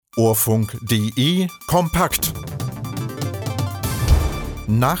Orfunk.de kompakt.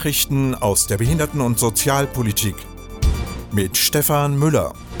 Nachrichten aus der Behinderten- und Sozialpolitik mit Stefan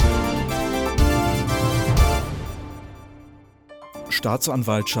Müller.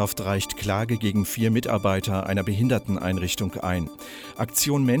 Staatsanwaltschaft reicht Klage gegen 4 Mitarbeiter einer Behinderteneinrichtung ein.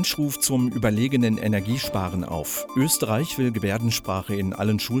 Aktion Mensch ruft zum überlegenen Energiesparen auf. Österreich will Gebärdensprache in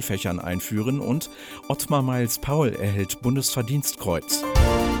allen Schulfächern einführen und Ottmar Miles-Paul erhält Bundesverdienstkreuz.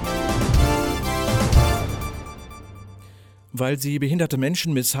 Weil sie behinderte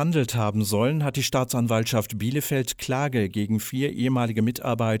Menschen misshandelt haben sollen, hat die Staatsanwaltschaft Bielefeld Klage gegen 4 ehemalige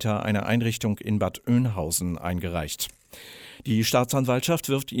Mitarbeiter einer Einrichtung in Bad Oeynhausen eingereicht. Die Staatsanwaltschaft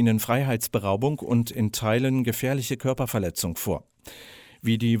wirft ihnen Freiheitsberaubung und in Teilen gefährliche Körperverletzung vor.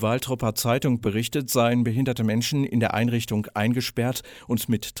 Wie die Waltropper Zeitung berichtet, seien behinderte Menschen in der Einrichtung eingesperrt und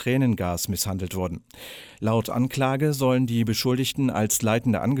mit Tränengas misshandelt worden. Laut Anklage sollen die Beschuldigten als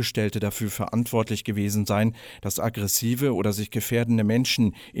leitende Angestellte dafür verantwortlich gewesen sein, dass aggressive oder sich gefährdende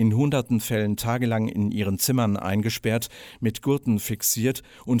Menschen in hunderten Fällen tagelang in ihren Zimmern eingesperrt, mit Gurten fixiert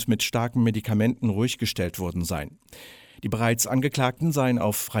und mit starken Medikamenten ruhig gestellt worden seien. Die bereits Angeklagten seien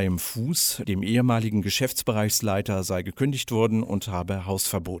auf freiem Fuß, dem ehemaligen Geschäftsbereichsleiter sei gekündigt worden und habe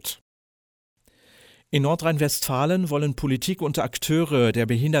Hausverbot. In Nordrhein-Westfalen wollen Politik und Akteure der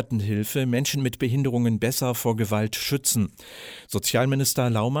Behindertenhilfe Menschen mit Behinderungen besser vor Gewalt schützen. Sozialminister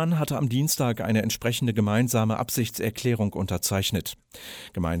Laumann hatte am Dienstag eine entsprechende gemeinsame Absichtserklärung unterzeichnet.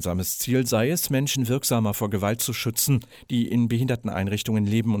 Gemeinsames Ziel sei es, Menschen wirksamer vor Gewalt zu schützen, die in Behinderteneinrichtungen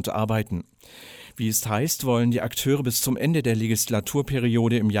leben und arbeiten. Wie es heißt, wollen die Akteure bis zum Ende der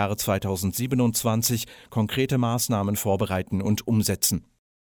Legislaturperiode im Jahre 2027 konkrete Maßnahmen vorbereiten und umsetzen.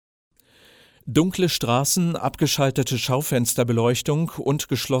 Dunkle Straßen, abgeschaltete Schaufensterbeleuchtung und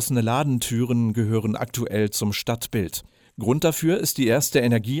geschlossene Ladentüren gehören aktuell zum Stadtbild. Grund dafür ist die erste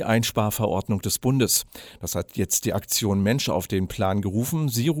Energieeinsparverordnung des Bundes. Das hat jetzt die Aktion Mensch auf den Plan gerufen.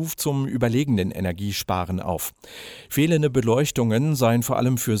 Sie ruft zum überlegenen Energiesparen auf. Fehlende Beleuchtungen seien vor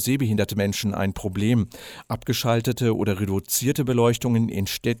allem für sehbehinderte Menschen ein Problem. Abgeschaltete oder reduzierte Beleuchtungen in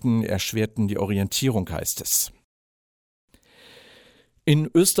Städten erschwerten die Orientierung, heißt es. In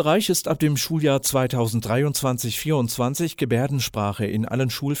Österreich ist ab dem Schuljahr 2023/24 Gebärdensprache in allen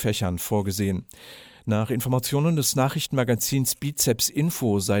Schulfächern vorgesehen. Nach Informationen des Nachrichtenmagazins Bizeps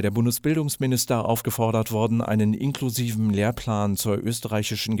Info sei der Bundesbildungsminister aufgefordert worden, einen inklusiven Lehrplan zur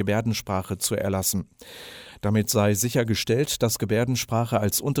österreichischen Gebärdensprache zu erlassen. Damit sei sichergestellt, dass Gebärdensprache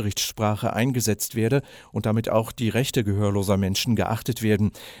als Unterrichtssprache eingesetzt werde und damit auch die Rechte gehörloser Menschen geachtet werden.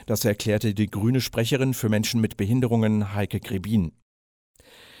 Das erklärte die grüne Sprecherin für Menschen mit Behinderungen Heike Grebin.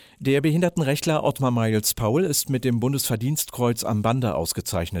 Der Behindertenrechtler Ottmar Miles-Paul ist mit dem Bundesverdienstkreuz am Bande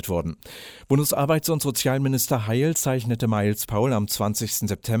ausgezeichnet worden. Bundesarbeits- und Sozialminister Heil zeichnete Miles-Paul am 20.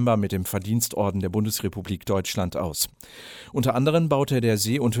 September mit dem Verdienstorden der Bundesrepublik Deutschland aus. Unter anderem baute der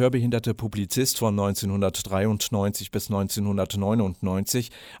seh- und hörbehinderte Publizist von 1993 bis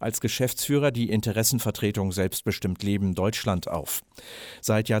 1999 als Geschäftsführer die Interessenvertretung Selbstbestimmt Leben Deutschland auf.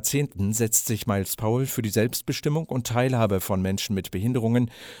 Seit Jahrzehnten setzt sich Miles-Paul für die Selbstbestimmung und Teilhabe von Menschen mit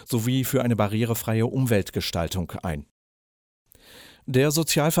Behinderungen sowie für eine barrierefreie Umweltgestaltung ein. Der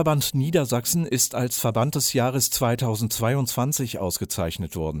Sozialverband Niedersachsen ist als Verband des Jahres 2022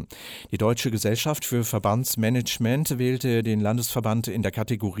 ausgezeichnet worden. Die Deutsche Gesellschaft für Verbandsmanagement wählte den Landesverband in der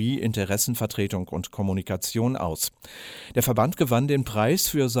Kategorie Interessenvertretung und Kommunikation aus. Der Verband gewann den Preis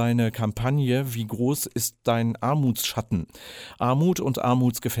für seine Kampagne Wie groß ist dein Armutsschatten? Armut und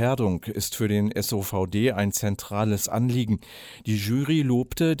Armutsgefährdung ist für den SOVD ein zentrales Anliegen. Die Jury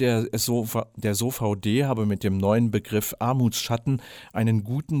lobte, der SOVD habe mit dem neuen Begriff Armutsschatten einen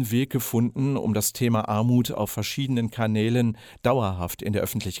guten Weg gefunden, um das Thema Armut auf verschiedenen Kanälen dauerhaft in der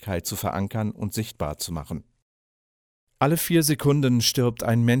Öffentlichkeit zu verankern und sichtbar zu machen. Alle 4 Sekunden stirbt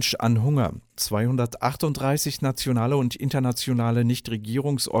ein Mensch an Hunger. 238 nationale und internationale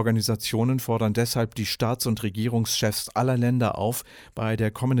Nichtregierungsorganisationen fordern deshalb die Staats- und Regierungschefs aller Länder auf, bei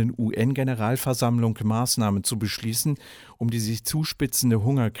der kommenden UN-Generalversammlung Maßnahmen zu beschließen, um die sich zuspitzende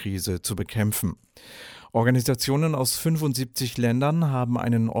Hungerkrise zu bekämpfen. Organisationen aus 75 Ländern haben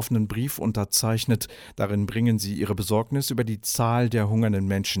einen offenen Brief unterzeichnet. Darin bringen sie ihre Besorgnis über die Zahl der hungernden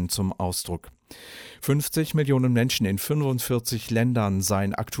Menschen zum Ausdruck. 50 Millionen Menschen in 45 Ländern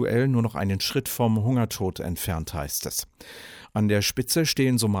seien aktuell nur noch einen Schritt vom Hungertod entfernt, heißt es. An der Spitze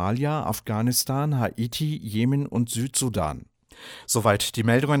stehen Somalia, Afghanistan, Haiti, Jemen und Südsudan. Soweit die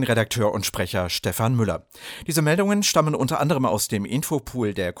Meldungen, Redakteur und Sprecher Stefan Müller. Diese Meldungen stammen unter anderem aus dem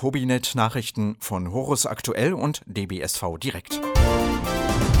Infopool der Kobinet Nachrichten von Horus Aktuell und DBSV Direkt.